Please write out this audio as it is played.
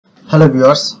Hello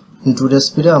viewers, in today's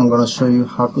video I'm going to show you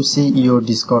how to see your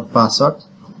Discord password.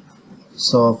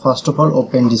 So first of all,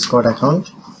 open Discord account.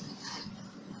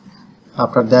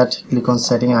 After that, click on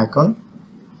setting icon.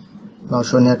 Now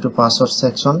show here to password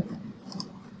section.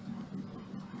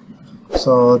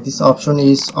 So this option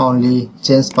is only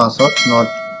change password, not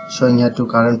showing here to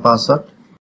current password.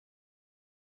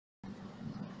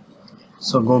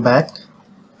 So go back,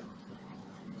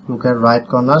 look at right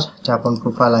corner, tap on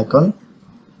profile icon.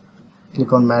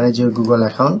 Click on manage your Google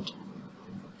account,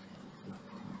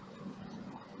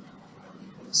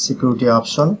 security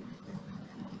option,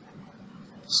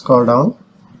 scroll down,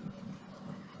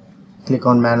 click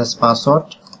on manage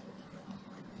password,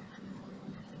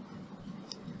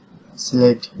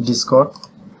 select Discord,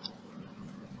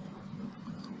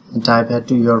 and type here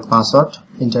to your password,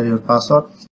 enter your password.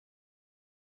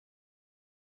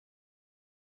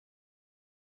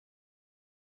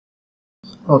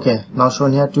 Okay, now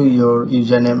shown here to your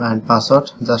username and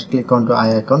password. Just click on to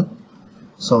eye icon.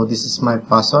 So this is my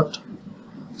password.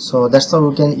 So that's how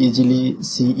you can easily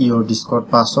see your Discord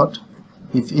password.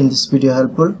 If in this video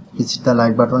helpful, please hit the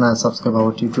like button and subscribe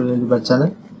our tutorial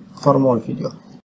channel for more video.